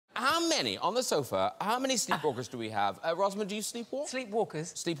many, on the sofa, how many sleepwalkers do we have? Rosamund, do you sleepwalk?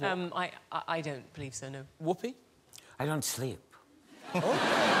 Sleepwalkers? Sleepwalk. I don't believe so, no. Whoopi? I don't sleep.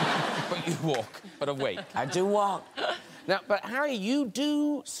 Oh. But you walk, but awake. I do walk. Now, but Harry, you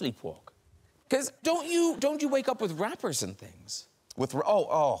do sleepwalk. Because don't you wake up with rappers and things?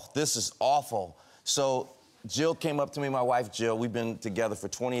 This is awful. So Jill came up to me, my wife Jill. We've been together for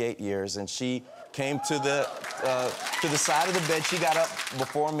 28 years, and she came to the side of the bed. She got up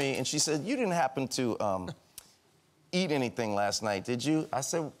before me, and she said, "You didn't happen to eat anything last night, did you?" I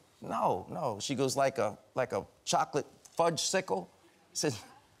said, "No." She goes, "Like a chocolate fudge sickle?" I said,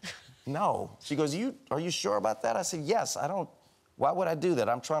 "No." She goes, "Are you sure about that?" I said, "Yes. I don't. Why would I do that?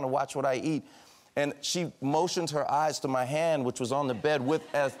 I'm trying to watch what I eat." And she motioned her eyes to my hand, which was on the bed with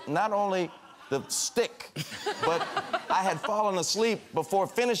not only the stick, but I had fallen asleep before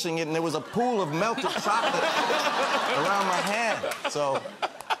finishing it, and there was a pool of melted chocolate around my hand. So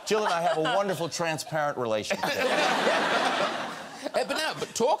Jill and I have a wonderful, transparent relationship.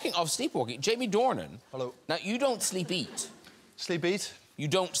 But talking of sleepwalking, Jamie Dornan. Hello. Now, you don't sleep-eat. Sleep-eat? You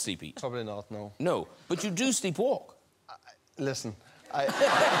don't sleep-eat. Probably not, no. No, but you do sleepwalk. Listen,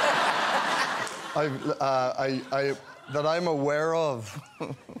 that I'm aware of,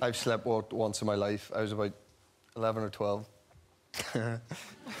 I've sleepwalked once in my life. I was about 11 or 12. And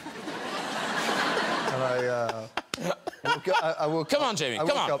I woke up. Come on, Jamie,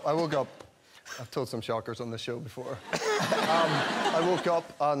 come on. I woke up. I've told some shockers on this show before. I woke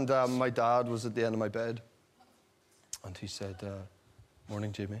up and my dad was at the end of my bed. And he said,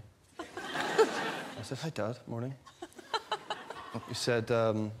 "Morning, Jamie." I said, "Hi, Dad. Morning." He said,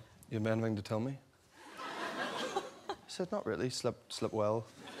 "You have anything to tell me?" I said, "Not really. Slept well."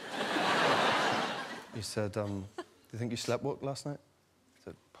 He said, "Do you think you sleepwalked last night?" I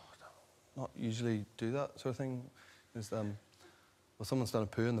said, "Not usually do that sort of thing." He was, "Well, someone's done a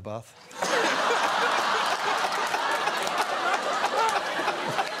poo in the bath."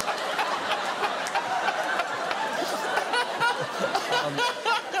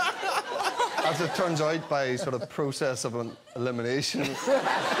 As it turns out, by sort of process of elimination,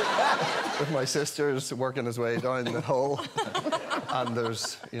 with my sisters working his way down the hole, and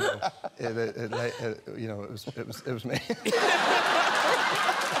there's, it was me.